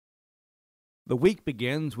The week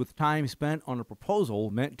begins with time spent on a proposal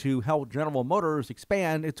meant to help General Motors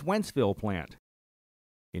expand its Wentzville plant.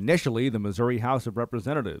 Initially, the Missouri House of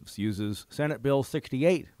Representatives uses Senate Bill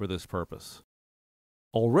 68 for this purpose.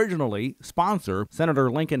 Originally, sponsor Senator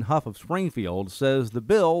Lincoln Huff of Springfield says the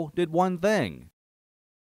bill did one thing: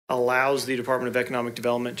 allows the Department of Economic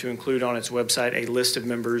Development to include on its website a list of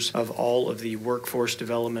members of all of the Workforce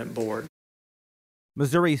Development Board.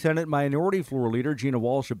 Missouri Senate Minority Floor Leader Gina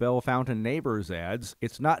Walsh of Bell Fountain Neighbors adds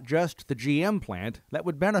it's not just the GM plant that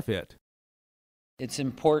would benefit. It's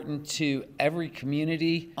important to every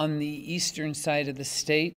community on the eastern side of the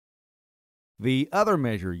state. The other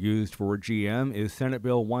measure used for GM is Senate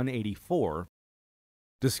Bill 184.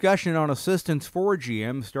 Discussion on assistance for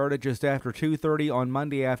GM started just after 2:30 on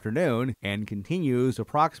Monday afternoon and continues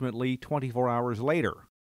approximately 24 hours later.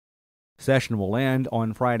 Session will end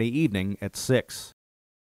on Friday evening at 6.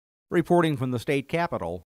 Reporting from the state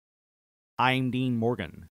capitol, I'm Dean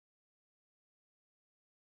Morgan.